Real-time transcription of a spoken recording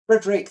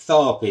Frederick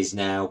Thorpe is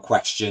now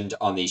questioned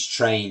on his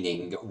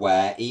training,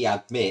 where he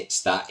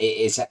admits that it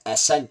is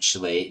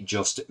essentially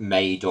just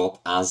made up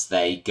as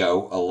they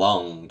go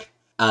along.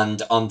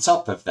 And on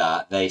top of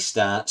that, they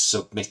start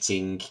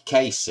submitting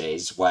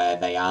cases where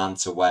they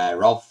aren't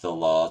aware of the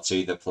law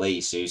to the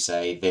police, who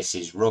say this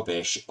is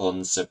rubbish,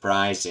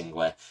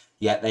 unsurprisingly.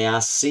 Yet they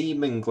are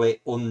seemingly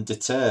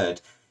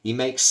undeterred. He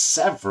makes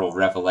several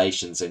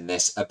revelations in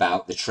this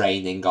about the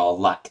training or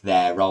lack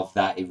thereof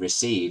that he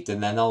received,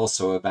 and then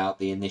also about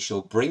the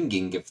initial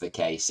bringing of the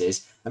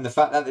cases, and the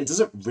fact that there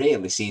doesn't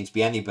really seem to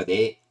be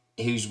anybody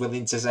who's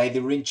willing to say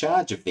they were in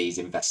charge of these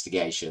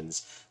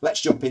investigations.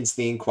 Let's jump into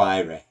the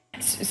inquiry.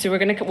 So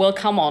we'll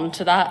come on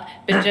to that,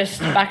 but just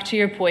back to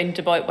your point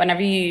about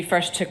whenever you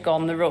first took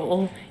on the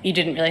role, you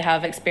didn't really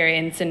have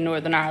experience in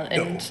Northern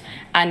Ireland,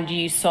 and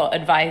you sought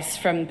advice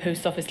from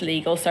Post Office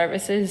Legal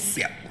Services.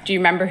 Yeah. Do you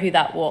remember who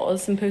that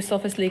was in Post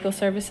Office Legal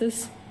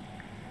Services?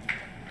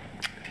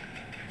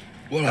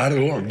 Well, I had a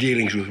lot of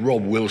dealings with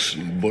Rob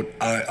Wilson, but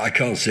I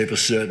can't say for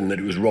certain that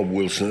it was Rob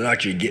Wilson that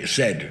actually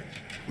said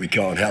we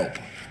can't help.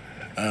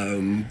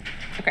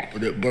 Okay.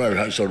 But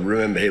I sort of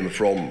remember him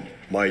from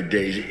my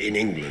days in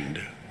England.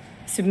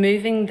 So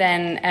moving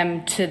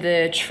then to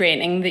the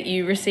training that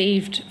you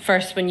received,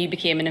 first when you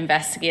became an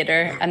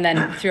investigator and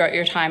then throughout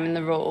your time in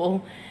the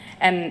role.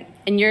 In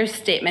your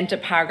statement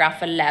at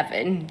paragraph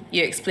 11,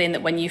 you explained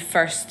that when you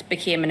first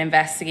became an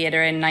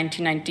investigator in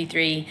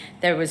 1993,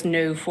 there was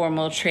no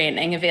formal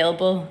training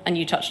available, and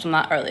you touched on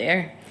that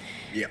earlier.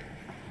 Yeah.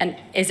 And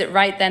is it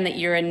right then that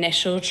your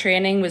initial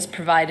training was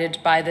provided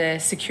by the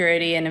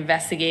Security and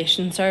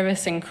Investigation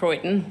Service in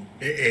Croydon?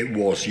 It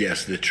was,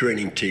 yes, the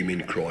training team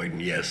in Croydon,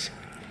 yes.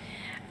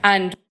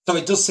 And so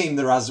it does seem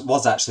there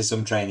was actually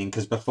some training,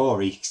 because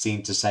before he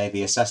seemed to say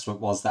the assessment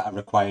was that I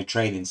required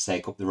training to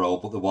take up the role,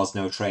 but there was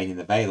no training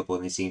available,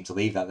 and he seemed to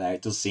leave that there.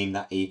 It does seem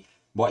that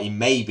what he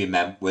maybe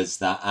meant was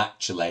that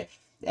actually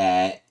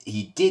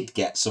he did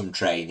get some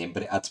training,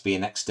 but it had to be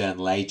an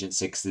external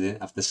agency because they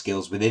didn't have the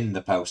skills within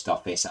the post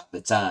office at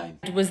the time.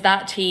 Was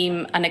that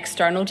team an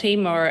external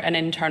team or an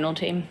internal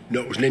team?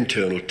 No, it was an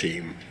internal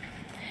team.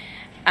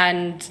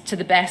 And to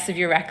the best of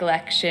your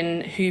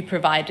recollection, who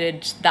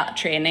provided that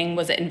training?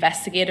 Was it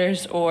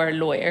investigators or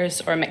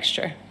lawyers or a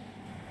mixture?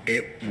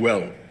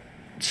 Well,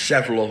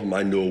 several of them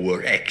I know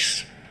were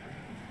ex-POID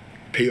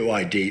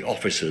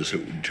officers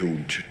who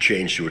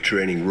changed to a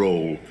training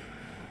role,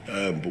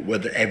 but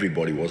whether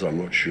everybody was, I'm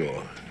not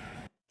sure.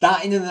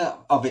 That in and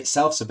of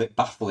itself is a bit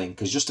baffling,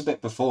 because just a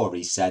bit before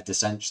he said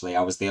essentially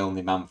I was the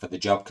only man for the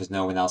job because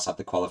no one else had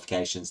the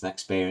qualifications and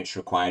experience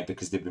required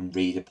because they've been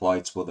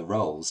redeployed to other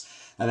roles.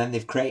 And then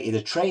they've created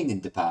a training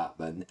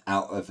department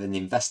out of an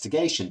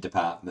investigation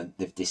department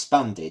they've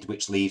disbanded,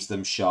 which leaves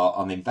them short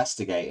on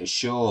investigators.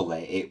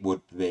 Surely it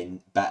would have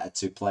been better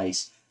to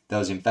place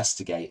those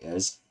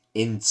investigators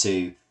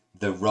into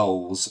the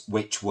roles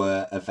which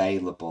were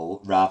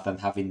available rather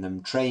than having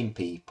them train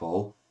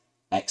people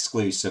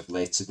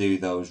exclusively to do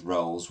those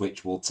roles,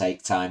 which will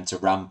take time to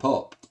ramp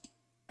up.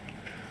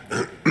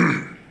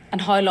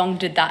 And how long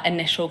did that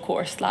initial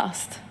course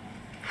last?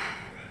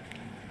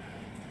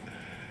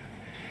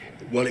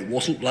 Well, it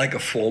wasn't like a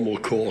formal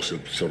course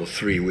of sort of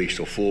 3 weeks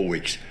or 4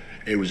 weeks.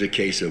 It was a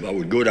case of I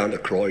would go down to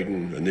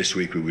Croydon, and this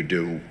week we would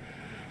do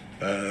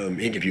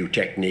interview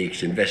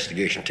techniques,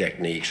 investigation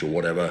techniques or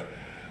whatever,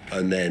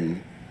 and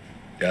then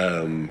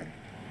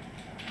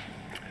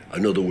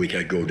another week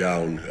I'd go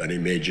down, and it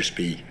may just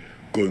be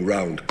going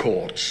round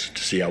courts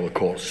to see how the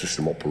court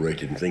system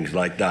operated and things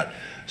like that.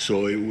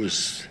 So it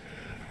was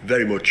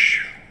very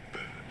much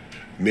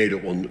made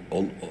up on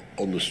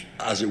the,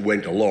 as it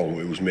went along.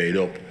 It was made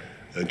up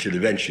until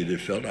eventually they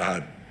felt I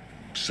had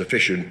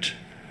sufficient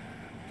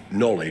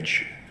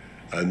knowledge,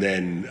 and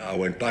then I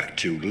went back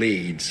to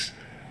Leeds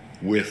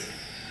with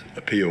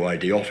a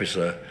POID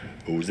officer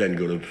who was then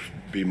going to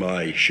be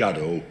my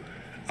shadow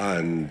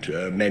and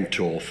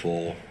mentor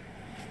for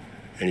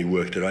any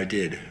work that I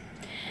did.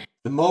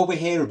 The more we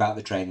hear about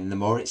the training, the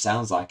more it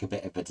sounds like a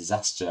bit of a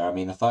disaster. I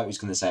mean, I thought he was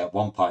going to say at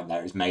one point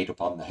there it was made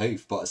up on the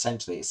hoof, but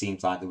essentially it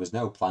seems like there was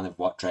no plan of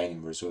what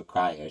training was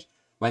required.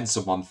 When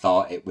someone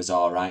thought it was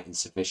all right and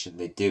sufficient,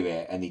 they'd do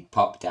it, and he'd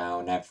pop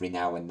down every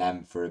now and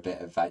then for a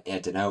bit of, I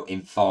don't know,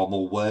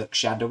 informal work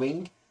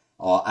shadowing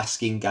or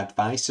asking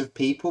advice of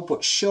people.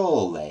 But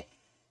surely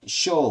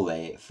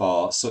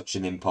for such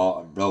an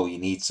important role, you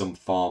need some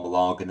formal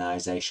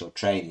organisational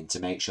training to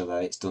make sure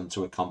that it's done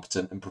to a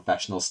competent and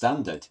professional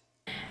standard.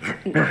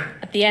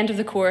 At the end of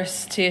the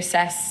course, to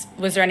assess,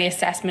 was there any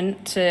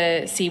assessment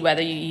to see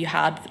whether you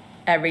had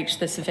reached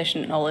the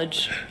sufficient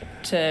knowledge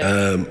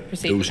to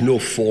proceed? There was no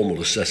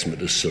formal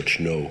assessment as such,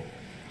 no.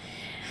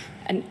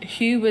 And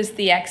who was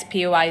the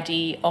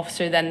ex-POID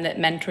officer then that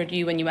mentored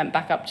you when you went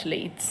back up to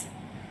Leeds?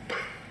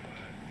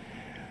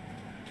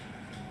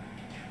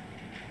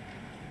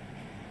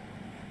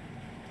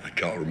 I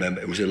can't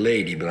remember. It was a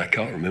lady, but I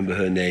can't remember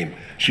her name.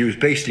 She was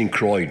based in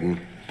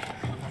Croydon.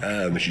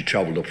 She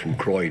travelled up from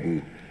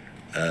Croydon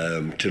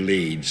to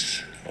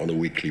Leeds on a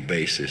weekly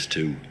basis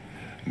to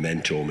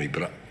mentor me,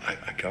 but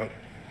I can't.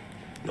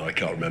 No, I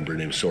can't remember her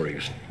name, sorry, it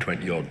was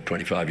 20 or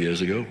 25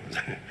 years ago.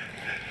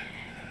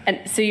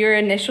 And so your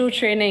initial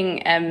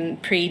training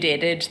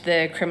predated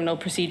the Criminal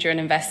Procedure and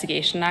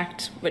Investigation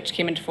Act, which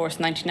came into force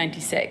in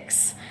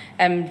 1996.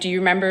 Do you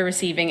remember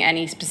receiving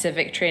any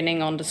specific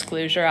training on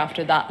disclosure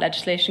after that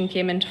legislation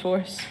came into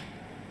force?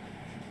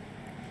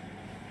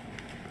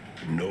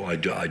 No, I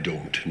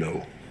don't,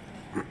 no.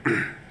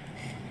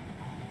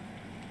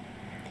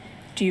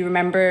 Do you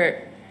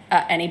remember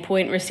at any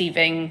point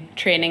receiving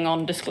training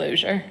on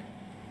disclosure?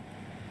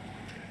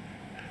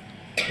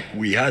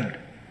 We had,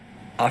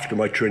 after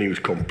my training was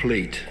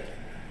complete,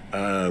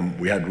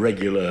 we had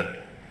regular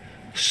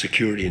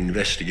security and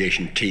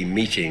investigation team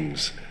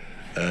meetings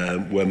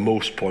where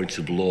most points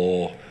of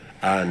law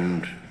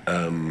and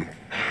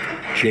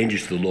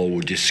changes to the law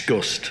were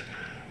discussed,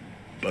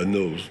 and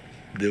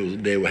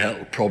they were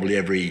held probably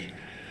every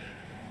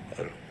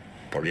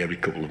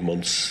couple of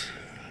months.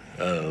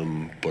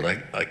 But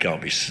I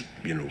can't be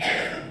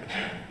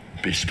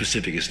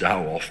specific as to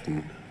how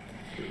often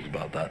it was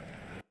about that.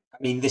 I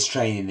mean, this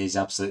training is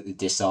absolutely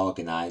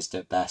disorganised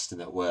at best and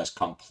at worst,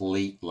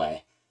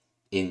 completely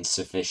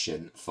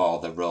insufficient for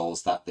the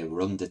roles that they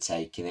were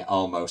undertaking. It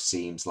almost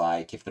seems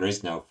like if there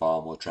is no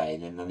formal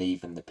training, then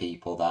even the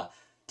people that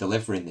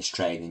delivering this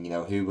training,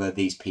 who were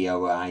these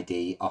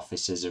POID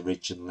officers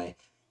originally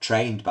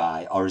trained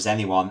by, or has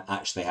anyone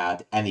actually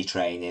had any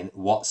training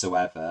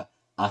whatsoever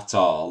at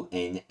all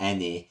in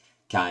any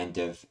kind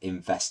of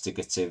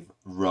investigative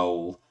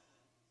role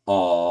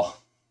or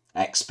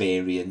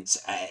experience?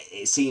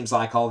 It seems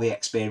like all the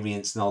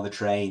experience and all the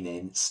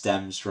training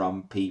stems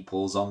from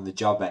people's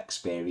on-the-job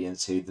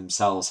experience who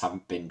themselves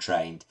haven't been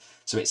trained.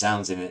 So it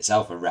sounds in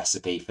itself a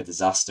recipe for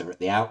disaster at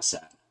the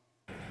outset.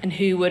 And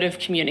who would have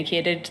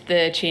communicated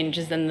the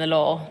changes in the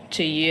law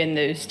to you in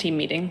those team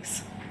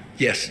meetings?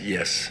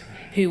 Yes.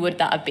 Who would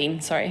that have been?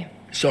 Sorry.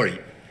 So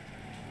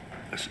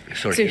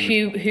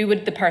who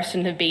would the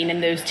person have been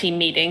in those team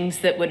meetings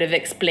that would have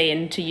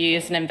explained to you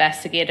as an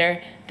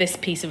investigator, this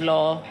piece of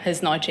law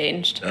has now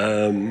changed?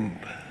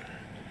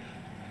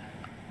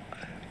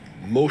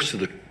 Most of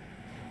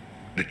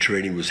the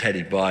training was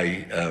headed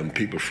by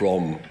people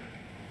from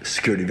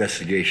security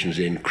investigations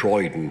in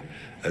Croydon,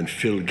 and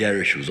Phil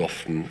Gerrish was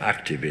often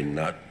active in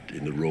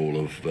the role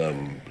of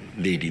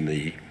leading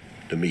the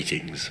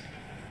meetings.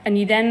 And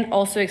you then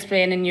also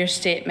explain in your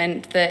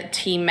statement that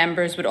team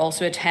members would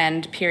also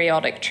attend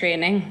periodic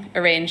training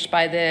arranged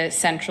by the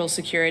Central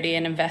Security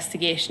and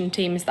Investigation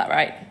Team, is that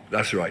right?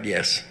 That's right,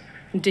 yes.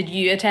 Did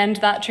you attend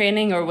that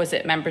training, or was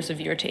it members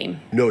of your team?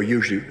 No,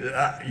 usually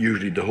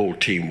the whole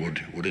team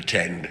would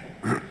attend.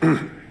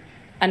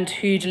 And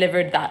who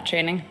delivered that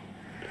training?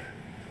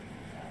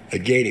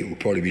 Again, it would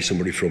probably be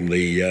somebody from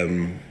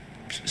the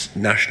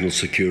National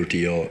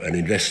Security or an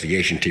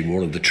Investigation Team,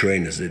 one of the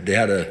trainers. They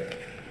had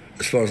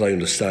as far as I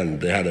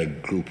understand, they had a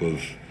group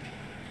of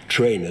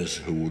trainers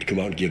who would come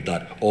out and give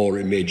that, or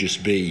it may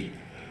just be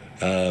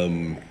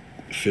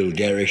Phil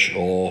Gerrish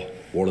or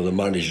one of the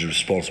managers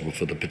responsible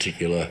for the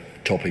particular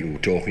topic we're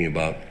talking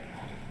about.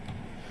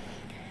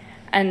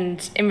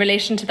 And in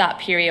relation to that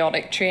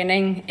periodic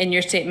training, in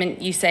your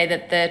statement you say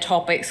that the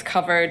topics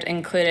covered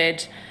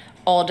included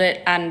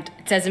audit, and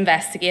it says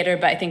investigator,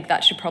 but I think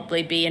that should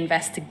probably be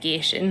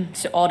investigation.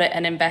 So audit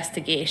and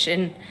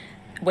investigation,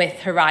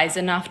 with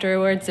Horizon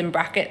afterwards in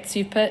brackets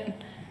you put?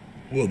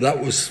 Well, that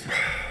was,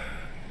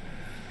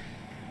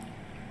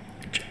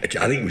 I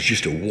think it was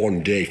just a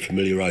one-day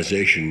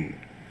familiarisation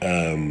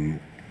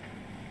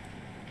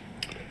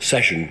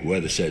session where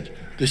they said,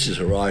 this is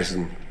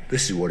Horizon,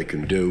 this is what it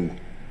can do,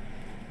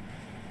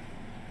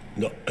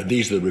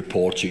 these are the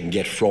reports you can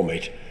get from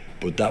it,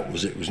 but that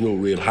was it. It was no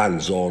real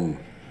hands-on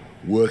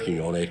working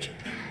on it,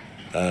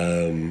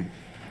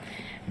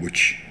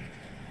 which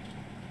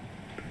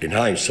in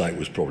hindsight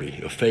was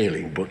probably a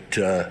failing, but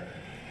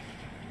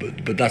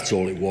that's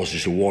all it was,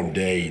 just a one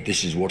day,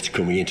 this is what's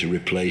coming in to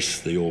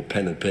replace the old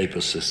pen and paper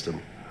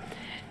system.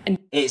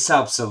 It's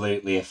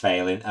absolutely a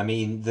failing. I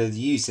mean, they're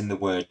using the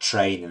word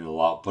training a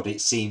lot, but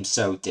it seems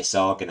so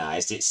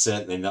disorganised. It's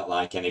certainly not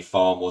like any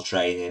formal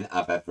training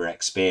I've ever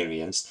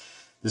experienced.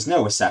 There's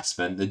no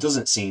assessment. There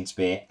doesn't seem to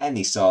be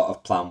any sort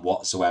of plan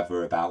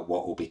whatsoever about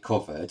what will be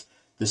covered.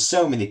 There's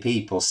so many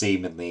people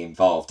seemingly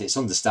involved. It's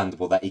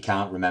understandable that you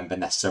can't remember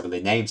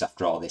necessarily names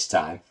after all this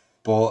time,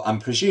 but I'm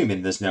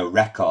presuming there's no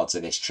records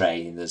of this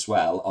training as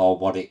well, or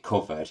what it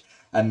covered,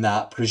 and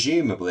that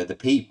presumably the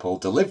people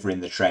delivering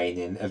the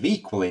training have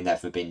equally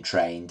never been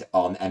trained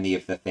on any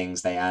of the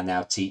things they are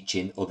now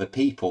teaching other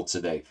people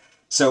to do.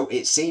 So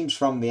it seems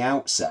from the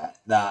outset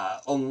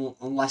that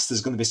unless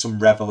there's going to be some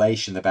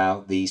revelation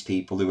about these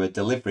people who are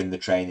delivering the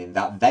training,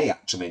 that they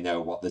actually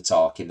know what they're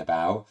talking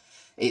about,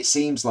 it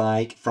seems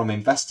like from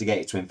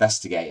investigator to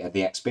investigator,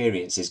 the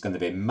experience is going to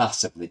be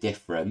massively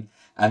different,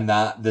 and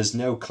that there's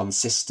no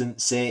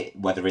consistency,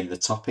 whether in the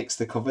topics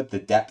they covered, the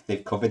depth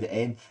they've covered it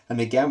in.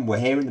 And again, we're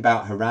hearing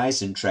about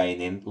Horizon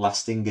training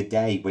lasting a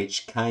day,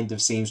 which kind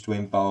of seems to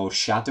involve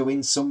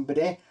shadowing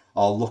somebody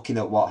or looking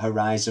at what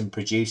Horizon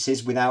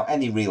produces without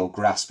any real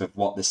grasp of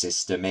what the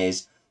system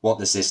is, what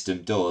the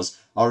system does,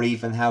 or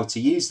even how to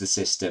use the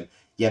system,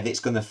 yet it's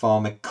going to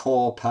form a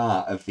core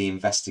part of the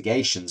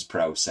investigations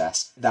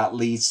process that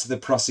leads to the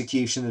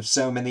prosecution of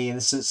so many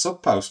innocent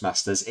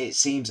sub-postmasters. It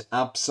seems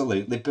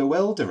absolutely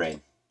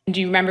bewildering. Do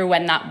you remember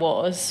when that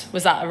was?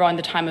 Was that around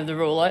the time of the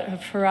rollout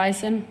of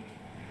Horizon?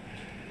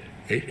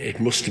 It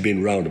must have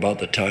been round about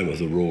the time of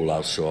the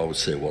rollout, so I would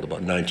say, what,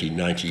 about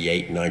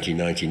 1998,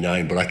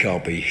 1999, but I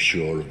can't be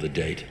sure of the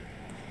date.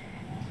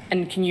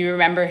 And can you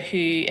remember who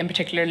in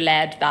particular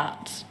led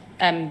that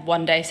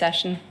one-day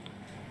session?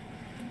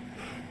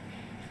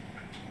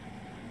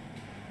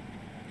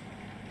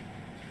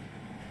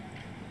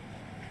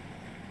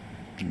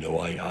 No,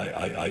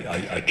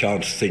 I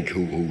can't think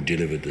who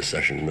delivered the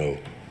session, no.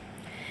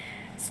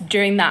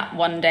 During that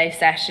one-day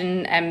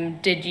session,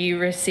 did you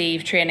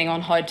receive training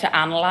on how to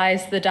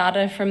analyse the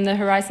data from the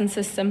Horizon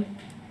system?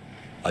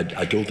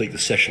 I don't think the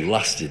session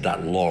lasted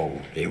that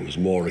long. It was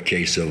more a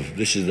case of,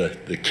 this is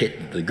the kit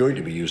that they're going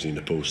to be using in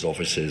the post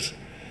offices.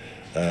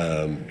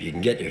 You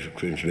can get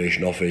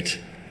information off it,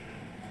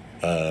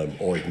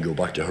 or you can go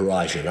back to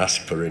Horizon and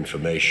ask for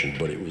information,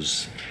 but it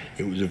was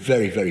a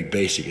very, very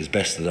basic, as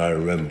best as I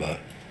remember.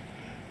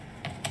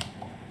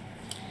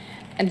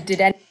 And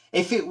did any...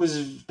 If it was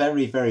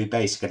very, very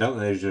basic, I don't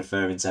know if he was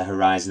referring to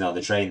Horizon or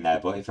the train there,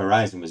 but if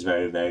Horizon was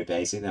very, very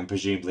basic, then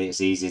presumably it's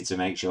easy to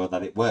make sure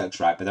that it works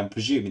right. But I'm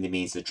presuming it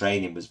means the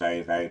training was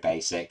very, very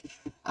basic.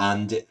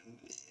 And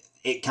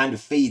it kind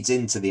of feeds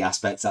into the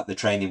aspects that the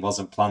training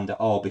wasn't planned at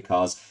all,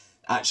 because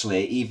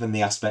actually even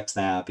the aspects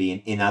they are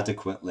being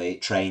inadequately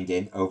trained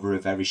in over a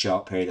very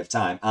short period of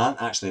time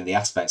aren't actually the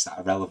aspects that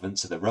are relevant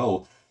to the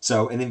role.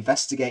 So an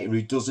investigator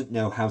who doesn't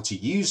know how to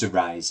use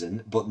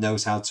Horizon, but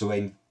knows how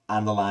to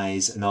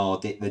analyse and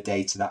audit the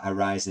data that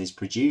Horizon is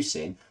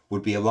producing,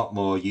 would be a lot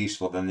more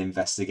useful than an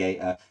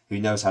investigator who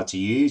knows how to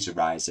use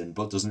Horizon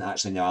but doesn't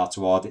actually know how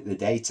to audit the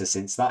data,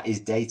 since that is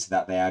data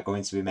that they are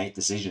going to be make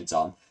decisions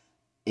on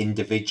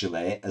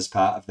individually as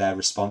part of their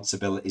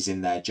responsibilities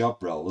in their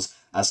job roles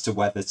as to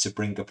whether to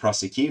bring a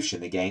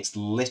prosecution against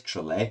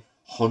literally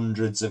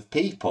hundreds of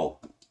people.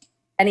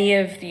 Any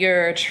of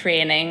your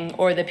training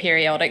or the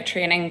periodic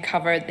training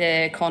cover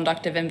the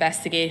conduct of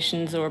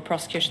investigations or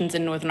prosecutions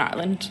in Northern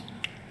Ireland?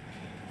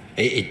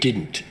 It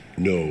didn't,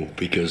 no,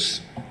 because,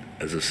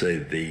 as I say,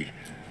 the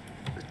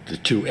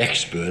two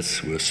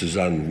experts were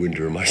Suzanne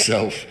Winder and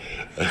myself,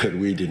 and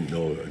we didn't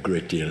know a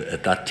great deal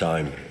at that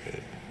time.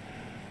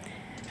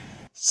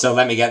 So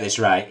let me get this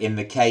right. In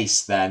the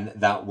case then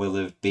that will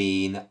have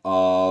been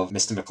of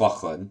Mr.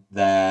 McLaughlin,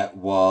 there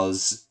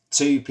was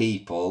two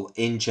people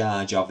in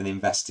charge of an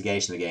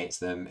investigation against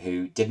them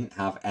who didn't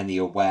have any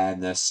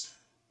awareness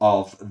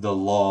of the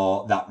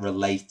law that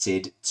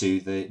related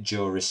to the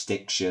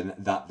jurisdiction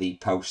that the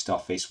post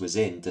office was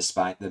in,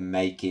 despite them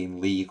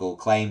making legal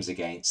claims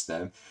against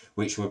them,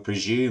 which were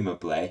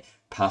presumably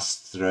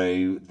passed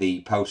through the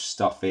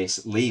post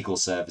office legal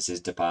services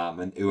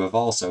department, who have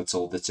also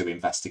told the two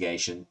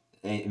investigation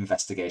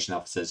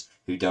officers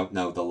who don't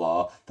know the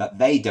law that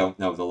they don't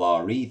know the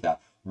law either.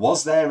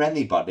 Was there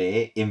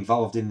anybody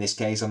involved in this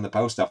case on the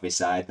post office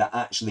side that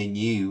actually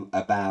knew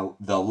about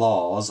the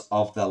laws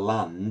of the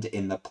land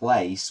in the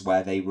place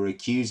where they were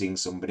accusing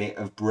somebody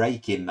of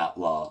breaking that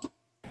law?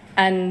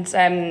 And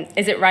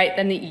is it right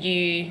then that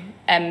you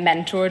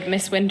mentored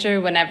Miss Winter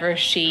whenever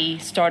she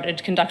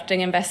started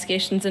conducting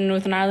investigations in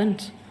Northern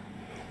Ireland?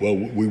 Well,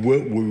 we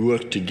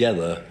worked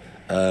together.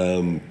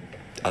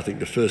 I think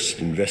the first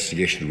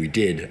investigation we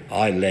did,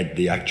 I led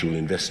the actual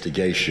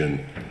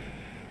investigation.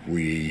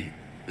 We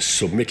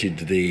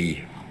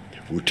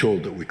were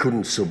told that we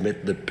couldn't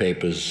submit the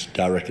papers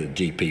directly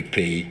to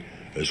DPP,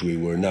 as we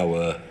were now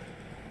a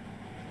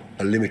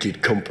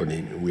limited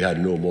company. We had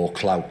no more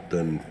clout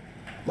than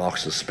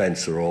Marks and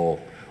Spencer or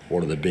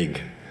one of the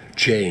big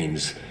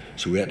chains,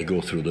 so we had to go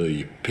through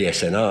the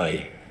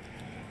PSNI.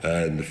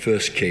 And the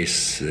first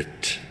case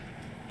that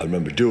I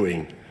remember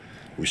doing,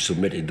 we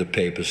submitted the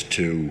papers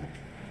to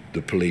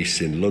the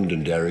police in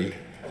Londonderry,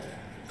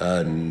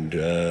 and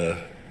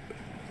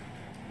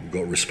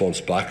got a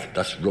response back,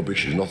 that's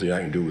rubbish, there's nothing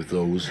I can do with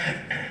those,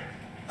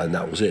 and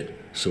that was it.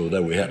 So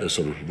then we had to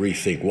sort of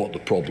rethink what the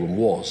problem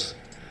was.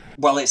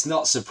 Well, it's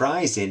not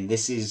surprising.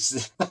 This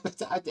is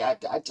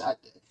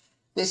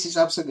this is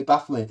absolutely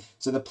baffling.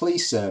 So the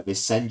police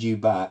service send you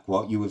back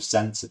what you have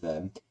sent to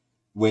them,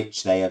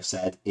 which they have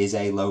said is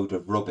a load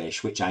of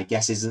rubbish, which I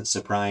guess isn't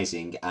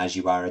surprising, as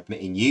you are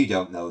admitting you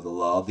don't know the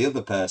law, the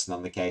other person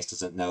on the case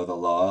doesn't know the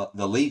law,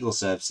 the legal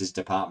services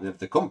department of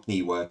the company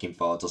you're working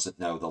for doesn't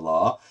know the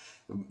law.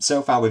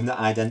 So far, we've not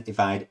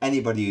identified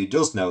anybody who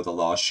does know the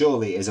law.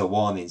 Surely it is a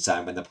warning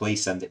sign when the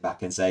police send it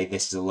back and say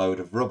this is a load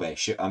of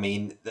rubbish. I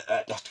mean,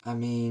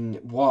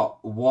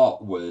 what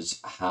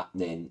was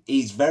happening?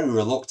 He's very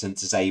reluctant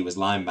to say he was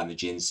line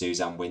managing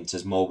Suzanne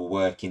Winters. More were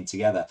working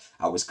together.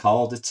 I was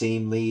called a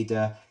team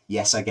leader.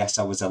 Yes, I guess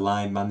I was a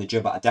line manager,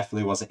 but I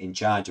definitely wasn't in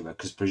charge of her,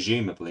 because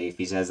presumably if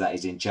he says that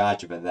he's in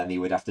charge of her, then he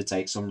would have to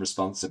take some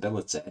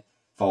responsibility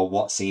for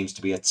what seems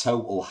to be a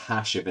total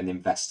hash of an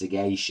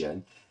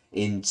investigation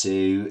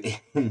into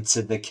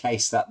the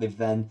case that they've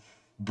then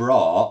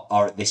brought,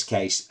 or at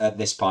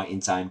this point in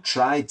time,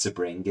 tried to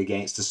bring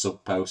against a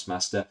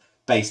sub-postmaster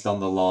based on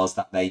the laws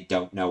that they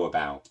don't know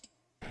about?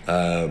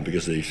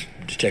 Because the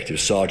detective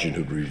sergeant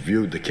who'd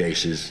reviewed the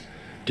cases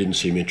didn't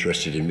seem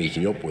interested in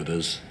meeting up with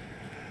us.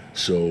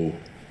 So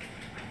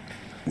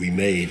we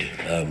made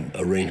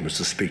arrangements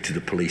to speak to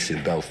the police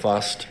in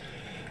Belfast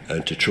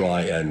and to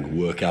try and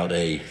work out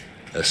a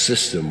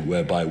system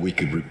whereby we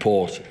could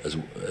report, as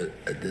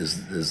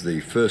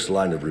the first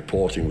line of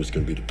reporting was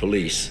going to be the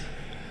police,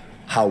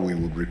 how we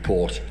would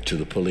report to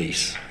the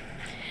police.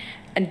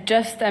 And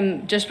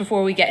just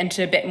before we get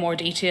into a bit more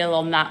detail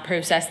on that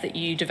process that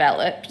you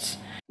developed,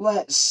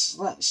 let's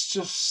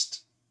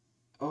just...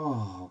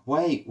 Oh,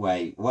 wait.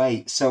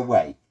 So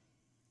wait.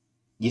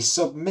 You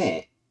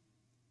submit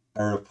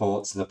a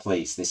report to the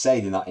police. They say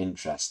they're not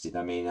interested.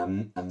 I mean,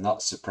 I'm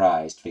not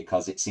surprised,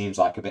 because it seems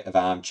like a bit of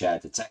armchair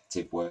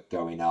detective work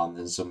going on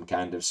and some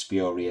kind of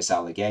spurious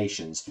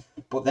allegations.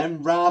 But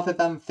then, rather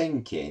than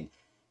thinking,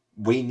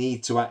 we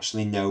need to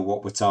actually know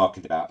what we're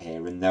talking about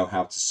here and know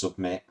how to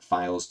submit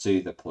files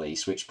to the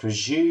police, which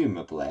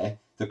presumably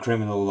the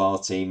criminal law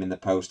team in the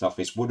post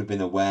office would have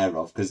been aware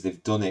of because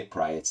they've done it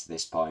prior to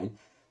this point.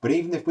 But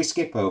even if we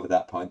skip over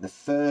that point, the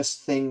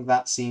first thing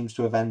that seems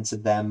to have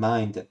entered their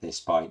mind at this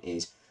point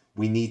is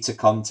we need to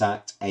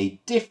contact a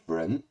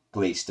different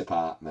police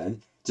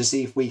department to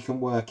see if we can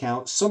work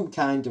out some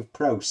kind of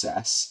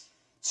process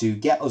to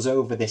get us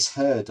over this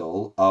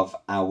hurdle of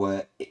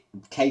our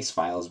case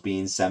files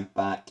being sent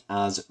back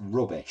as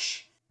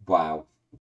rubbish. Wow.